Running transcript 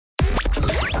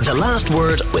The Last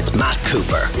Word with Matt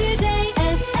Cooper.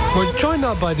 We're joined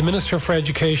now by the Minister for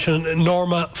Education,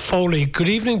 Norma Foley. Good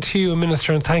evening to you,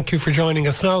 Minister, and thank you for joining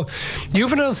us. Now,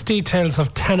 you've announced details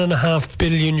of €10.5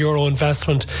 billion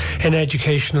investment in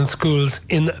education and schools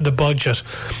in the budget.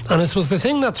 And I suppose the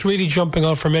thing that's really jumping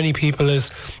out for many people is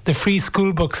the free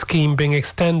school book scheme being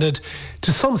extended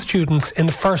to some students in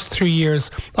the first 3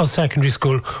 years of secondary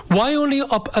school. Why only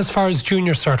up as far as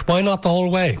junior cert? Why not the whole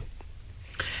way?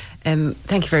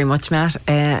 Thank you very much, Matt.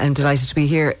 I'm delighted to be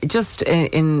here. Just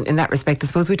in that respect, I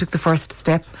suppose we took the first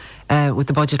step with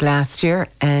the budget last year,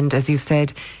 and as you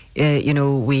said,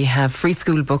 we have free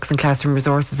school books and classroom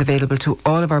resources available to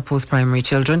all of our post-primary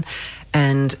children,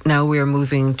 and now we are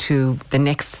moving to the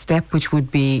next step, which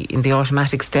would be, in the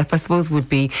automatic step, I suppose, would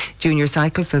be junior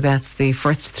cycle, so that's the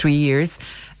first 3 years.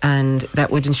 And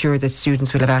that would ensure that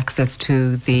students will have access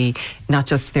to not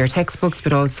just their textbooks,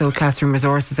 but also classroom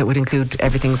resources that would include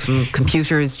everything from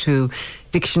computers to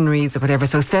dictionaries or whatever.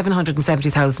 So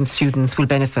 770,000 students will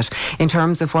benefit. In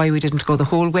terms of why we didn't go the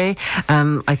whole way,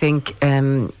 I think,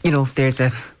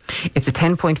 it's a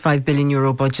 €10.5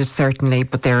 billion budget, certainly,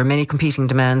 but there are many competing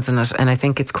demands in it, and I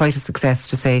think it's quite a success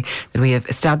to say that we have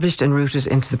established and rooted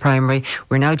into the primary.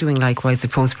 We're now doing likewise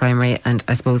at post-primary, and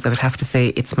I suppose I would have to say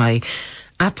it's my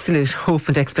absolute hope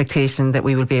and expectation that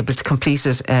we will be able to complete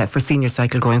it for senior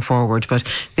cycle going forward. But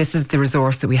this is the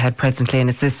resource that we had presently, and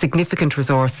it's a significant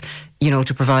resource,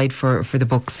 to provide for the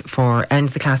books and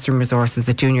the classroom resources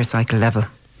at junior cycle level.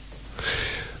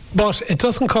 But it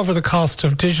doesn't cover the cost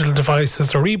of digital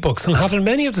devices or e-books, and haven't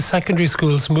many of the secondary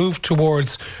schools moved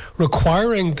towards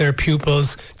requiring their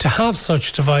pupils to have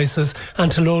such devices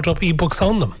and to load up e-books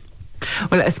on them?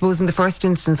 Well, I suppose in the first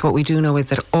instance, what we do know is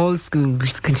that all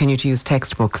schools continue to use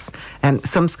textbooks.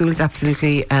 Some schools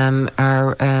absolutely are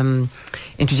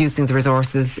introducing the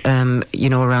resources,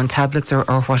 around tablets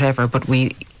or whatever. But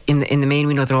in the main,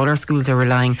 we know that all our schools are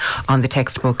relying on the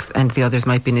textbooks, and the others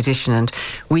might be in addition. And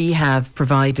we have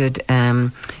provided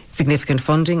significant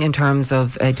funding in terms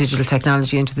of digital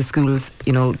technology into the schools,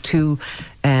 to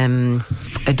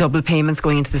double payments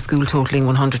going into the school totalling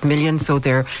 100 million. So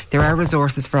there are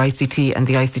resources for ICT, and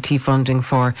the ICT funding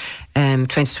for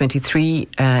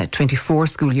 2023-24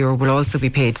 school year will also be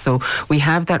paid. So we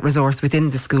have that resource within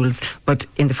the schools, but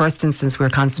in the first instance we're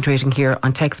concentrating here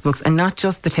on textbooks, and not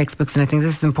just the textbooks, and I think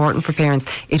this is important for parents.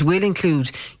 It will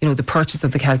include, the purchase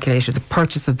of the calculator, the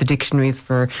purchase of the dictionaries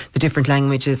for the different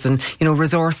languages, and,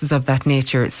 resources of that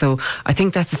nature. So I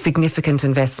think that's a significant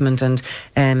investment, and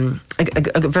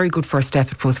a very good first step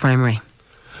at post-primary.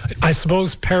 I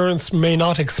suppose parents may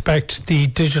not expect the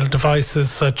digital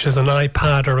devices such as an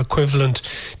iPad or equivalent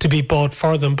to be bought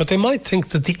for them, but they might think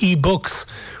that the e-books,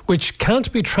 which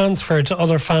can't be transferred to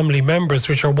other family members,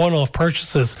 which are one-off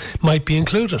purchases, might be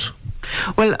included.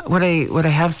 Well, what I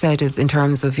have said is, in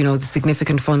terms of the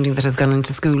significant funding that has gone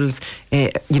into schools,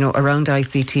 around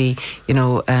ICT,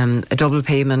 a double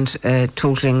payment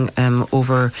totaling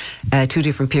over 2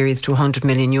 different periods to €100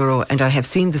 million, and I have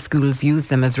seen the schools use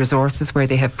them as resources where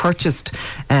they have purchased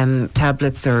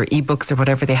tablets or e-books or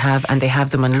whatever they have, and they have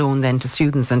them on loan then to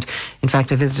students. And in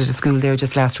fact, I visited a school there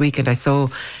just last week, and I saw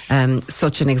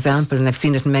such an example, and I've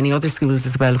seen it in many other schools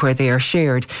as well, where they are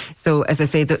shared. So, as I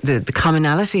say, the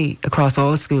commonality across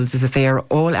all schools is that they are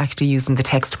all actually using the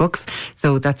textbooks.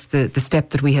 So that's the step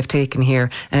that we have taken here.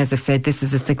 And as I've said, this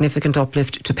is a significant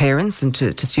uplift to parents and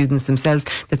to students themselves,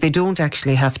 that they don't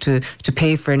actually have to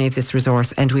pay for any of this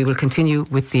resource. And we will continue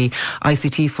with the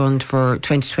ICT fund for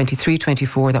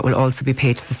 2023-24 that will also be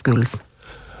paid to the schools.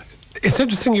 It's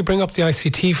interesting you bring up the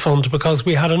ICT fund, because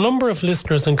we had a number of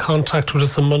listeners in contact with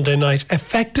us on Monday night,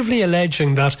 effectively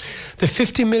alleging that the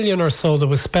 50 million or so that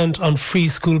was spent on free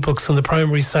school books in the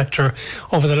primary sector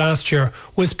over the last year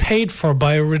was paid for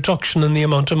by a reduction in the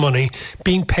amount of money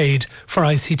being paid for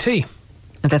ICT.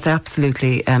 That's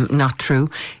absolutely not true,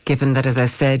 given that, as I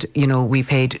said, we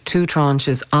paid 2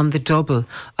 tranches on the double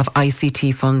of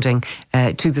ICT funding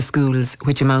to the schools,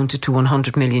 which amounted to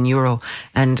 €100 million.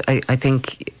 And I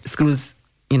think schools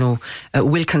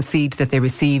will concede that they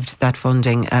received that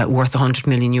funding worth €100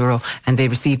 million, and they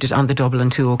received it on the double on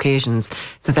 2 occasions.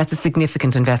 So that's a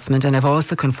significant investment, and I've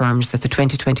also confirmed that the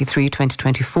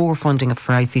 2023-2024 funding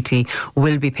for ICT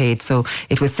will be paid. So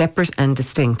it was separate and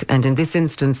distinct, and in this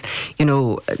instance,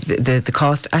 the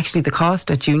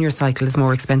cost at junior cycle is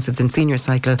more expensive than senior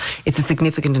cycle. It's a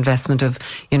significant investment of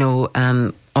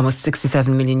almost €67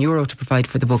 million to provide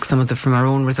for the book, some of them from our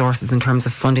own resources in terms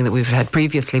of funding that we've had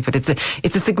previously. But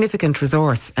it's a significant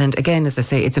resource, and again, as I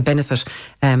say, it's a benefit,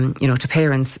 to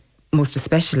parents, most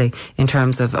especially in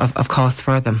terms of costs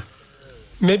for them.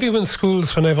 Maybe when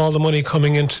schools, when they have all the money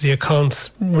coming into the accounts,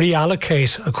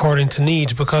 reallocate according to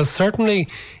need, because certainly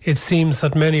it seems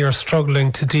that many are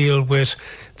struggling to deal with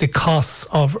the costs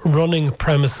of running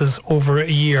premises over a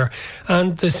year.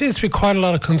 And there seems to be quite a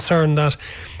lot of concern that,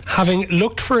 having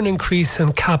looked for an increase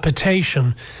in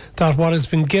capitation, that what has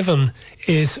been given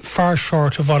is far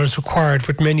short of what is required,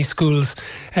 with many schools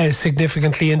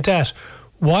significantly in debt.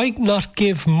 Why not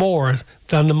give more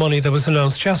than the money that was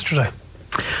announced yesterday?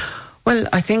 Well,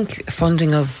 I think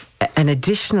an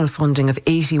additional funding of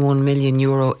 €81 million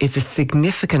is a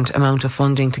significant amount of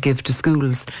funding to give to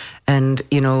schools. And,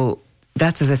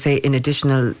 that's, as I say, in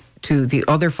additional to the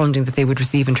other funding that they would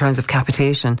receive in terms of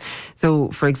capitation. So,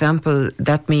 for example,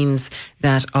 that means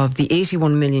that of the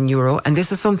 €81 million, and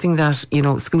this is something that,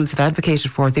 schools have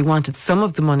advocated for, they wanted some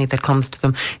of the money that comes to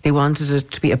them, they wanted it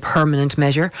to be a permanent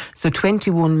measure. So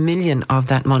 21 million of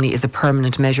that money is a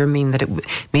permanent measure, meaning that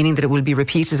it will be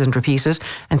repeated and repeated,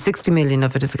 and 60 million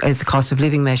of it is a cost of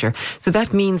living measure. So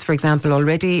that means, for example,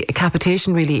 already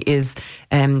capitation really is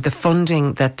the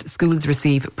funding that schools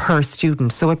receive per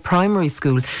student. So at primary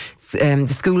school,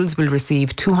 the schools will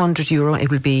receive €200. It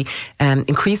will be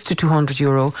increased to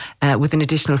 €200 with an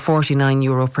additional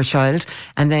 €49 per child.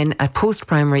 And then at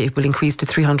post-primary, it will increase to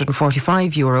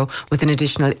 €345 with an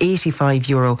additional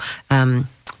 €85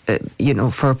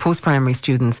 for post-primary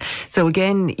students. So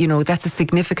again, that's a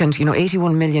significant,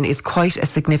 81 million is quite a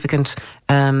significant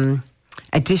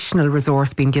additional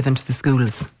resource being given to the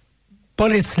schools.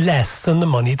 But it's less than the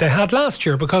money they had last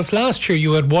year, because last year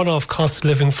you had one-off cost of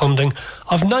living funding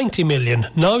of 90 million.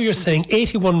 Now you're saying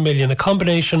 81 million, a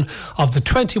combination of the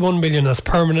 21 million as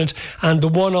permanent and the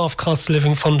one-off cost of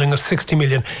living funding of 60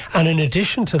 million. And in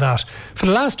addition to that, for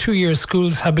the last 2 years,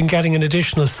 schools have been getting an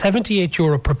additional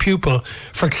 €78 per pupil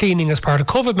for cleaning as part of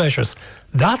COVID measures.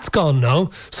 That's gone now.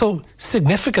 So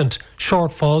significant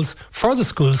shortfalls for the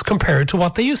schools compared to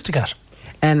what they used to get.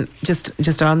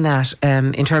 Just on that,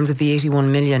 in terms of the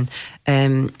 81 million,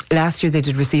 last year they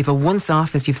did receive a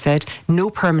once-off, as you've said, no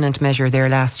permanent measure there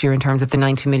last year in terms of the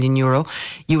 €90 million.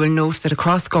 You will note that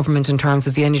across government, in terms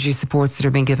of the energy supports that are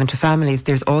being given to families,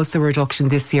 there's also a reduction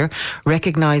this year,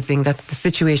 recognising that the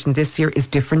situation this year is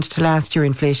different to last year.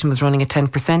 Inflation was running at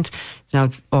 10%, it's now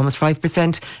almost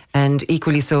 5%, and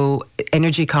equally so,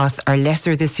 energy costs are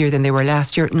lesser this year than they were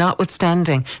last year,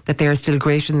 notwithstanding that they are still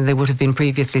greater than they would have been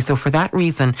previously. So for that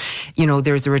reason,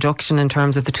 there's a reduction in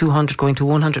terms of the 200 going to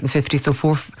 150, so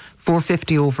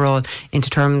 450 overall into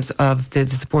terms of the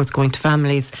supports going to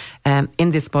families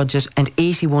in this budget, and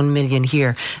 81 million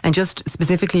here. And just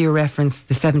specifically, you referenced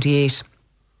the €78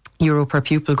 per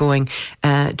pupil going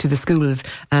to the schools.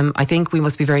 I think we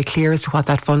must be very clear as to what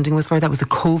that funding was for. That was a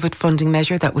COVID funding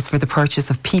measure. That was for the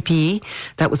purchase of PPE.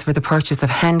 That was for the purchase of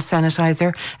hand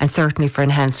sanitizer, and certainly for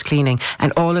enhanced cleaning.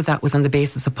 And all of that was on the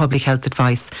basis of public health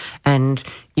advice. And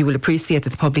you will appreciate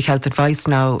that the public health advice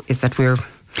now is that we're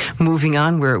moving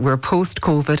on, we're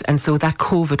post-COVID, and so that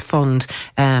COVID fund,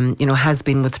 has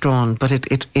been withdrawn, but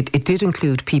it did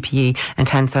include PPE and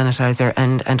hand sanitizer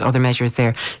and other measures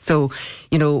there. So,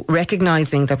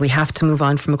 recognising that we have to move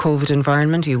on from a COVID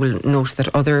environment, you will note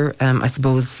that other,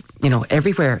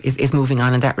 everywhere is moving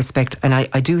on in that respect, and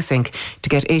I do think to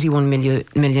get 81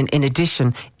 million in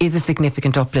addition is a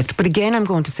significant uplift. But again, I'm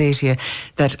going to say to you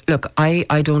that, look,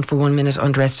 I don't for 1 minute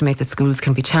underestimate that schools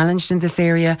can be challenged in this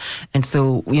area, and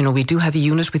so we do have a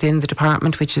unit within the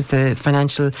department, which is the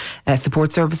Financial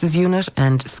Support Services Unit,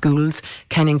 and schools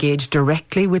can engage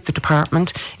directly with the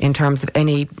department in terms of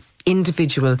any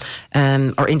individual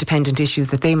or independent issues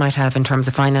that they might have in terms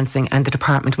of financing, and the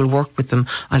department will work with them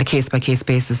on a case-by-case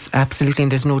basis. Absolutely,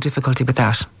 and there's no difficulty with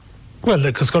that. Well,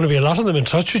 there's going to be a lot of them in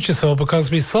touch with you, so,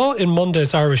 because we saw in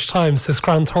Monday's Irish Times this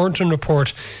Grant Thornton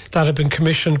report that had been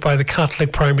commissioned by the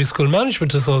Catholic Primary School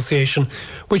Management Association,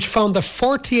 which found that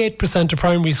 48% of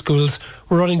primary schools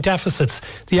were running deficits,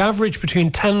 the average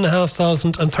between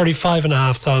 10,500 and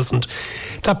 35,500.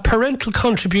 That parental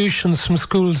contributions from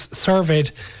schools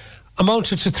surveyed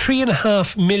amounted to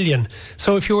 3.5 million.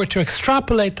 So if you were to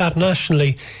extrapolate that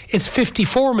nationally, it's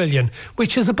 54 million,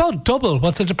 which is about double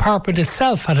what the department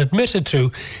itself had admitted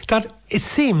to, that it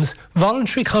seems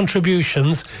voluntary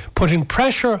contributions putting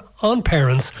pressure on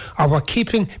parents are what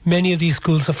keeping many of these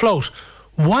schools afloat.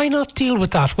 Why not deal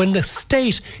with that when the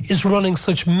state is running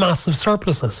such massive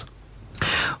surpluses?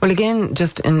 Well, again,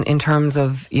 just in terms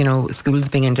of, schools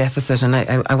being in deficit, and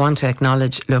I want to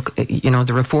acknowledge, look,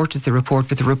 the report is the report,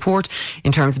 but the report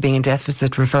in terms of being in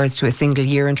deficit refers to a single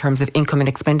year in terms of income and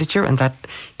expenditure, and that,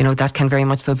 that can very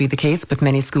much so be the case, but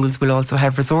many schools will also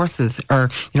have resources or,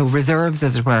 reserves,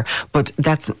 as it were. But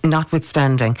that's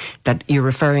notwithstanding that you're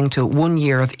referring to 1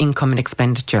 year of income and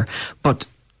expenditure. But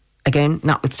Again,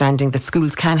 notwithstanding that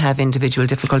schools can have individual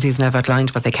difficulties, and I've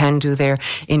outlined what they can do there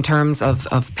in terms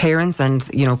of parents and,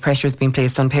 pressures being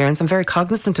placed on parents. I'm very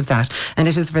cognizant of that. And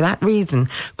it is for that reason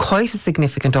quite a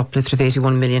significant uplift of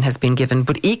 81 million has been given,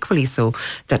 but equally so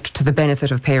that to the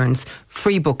benefit of parents,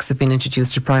 free books have been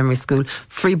introduced to primary school,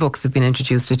 free books have been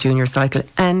introduced to junior cycle,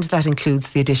 and that includes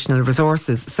the additional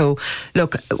resources. So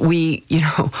look, we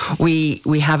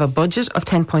have a budget of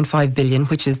 10.5 billion,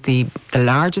 which is the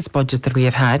largest budget that we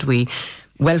have had. We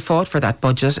well fought for that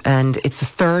budget, and it's the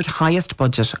third highest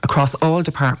budget across all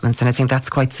departments, and I think that's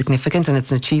quite significant, and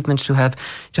it's an achievement to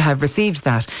have received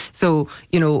that. So,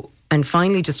 and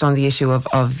finally, just on the issue of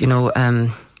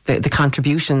the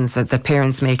contributions that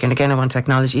parents make, and again I want to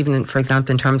acknowledge, even for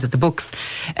example in terms of the books,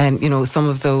 some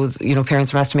of those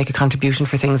parents are asked to make a contribution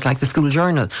for things like the school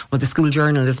journal. Well, the school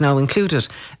journal is now included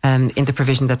in the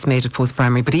provision that's made at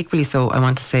post-primary, but equally so I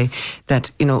want to say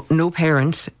that no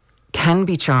parent can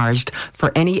be charged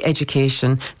for any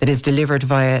education that is delivered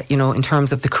via, in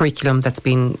terms of the curriculum that's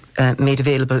been made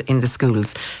available in the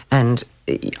schools. And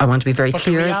I want to be very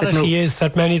clear that the reality is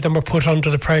that many of them are put under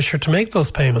the pressure to make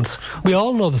those payments. We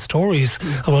all know the stories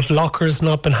about lockers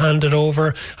not been handed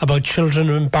over, about children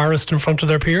embarrassed in front of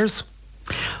their peers.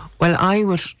 Well,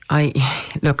 I'm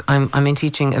in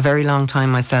teaching a very long time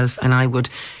myself, and I would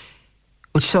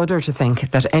shudder to think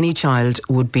that any child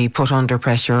would be put under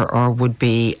pressure or would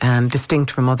be distinct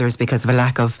from others because of a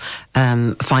lack of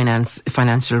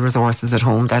financial resources at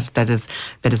home. That is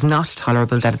not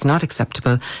tolerable. That is not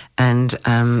acceptable. And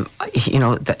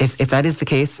if that is the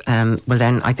case, well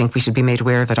then I think we should be made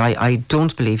aware of it. I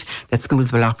don't believe that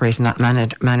schools will operate in that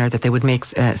manner that they would make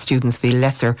students feel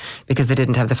lesser because they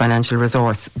didn't have the financial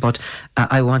resource. But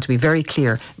I want to be very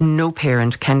clear: no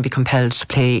parent can be compelled to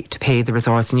pay the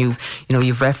resource. And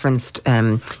you've referenced,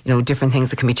 different things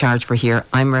that can be charged for here.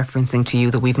 I'm referencing to you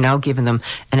that we've now given them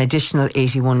an additional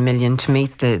 81 million to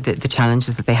meet the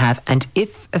challenges that they have. And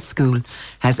if a school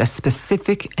has a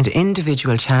specific and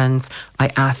individual challenge,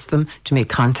 I ask them to make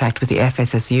contact with the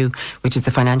FSSU, which is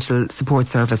the financial support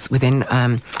service within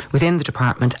the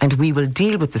department, and we will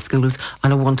deal with the schools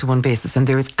on a one-to-one basis. And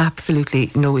there is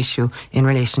absolutely no issue in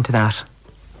relation to that.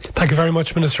 Thank you very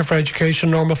much, Minister for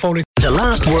Education, Norma Foley. The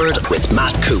Last Word with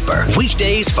Matt Cooper.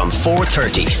 Weekdays from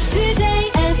 4:30.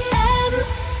 Today